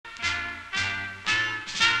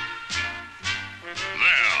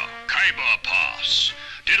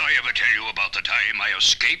ever tell you about the time I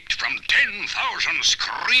escaped from 10,000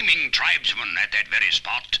 screaming tribesmen at that very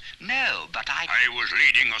spot? No, but I was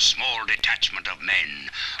leading a small detachment of men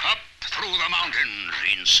up through the mountains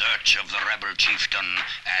in search of the rebel chieftain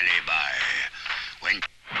Alibi. When...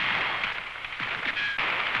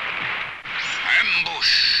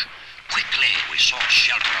 Ambush! Quickly, we sought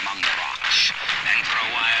shelter among the rocks, and for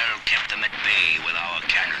a while kept them at bay with our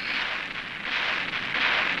cannon.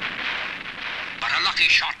 But a lucky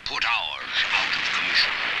shot put ours out of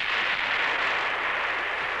commission.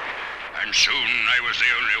 And soon I was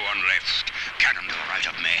the only one left. Cannon to the right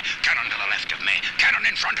of me, cannon to the left of me, cannon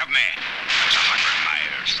in front of me. I was 100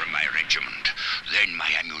 miles from my regiment. Then my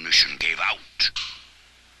ammunition gave out.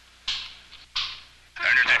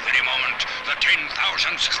 And at that very moment, the 10,000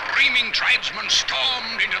 screaming tribesmen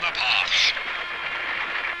stormed into the pass.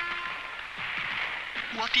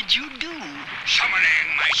 What did you do? Summoning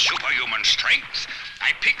my superhuman strength,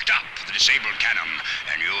 I picked up the disabled cannon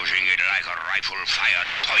and using it like a rifle fired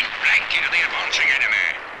point blank into the advancing enemy.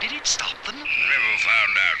 Did it stop them? Never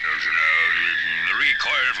found out, don't you know. The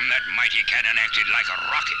recoil from that mighty cannon acted like a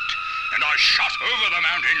rocket, and I shot over the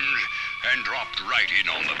mountains and dropped right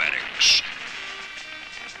in on the barracks.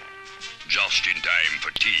 Just in time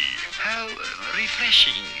for tea. How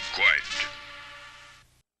refreshing. Quite.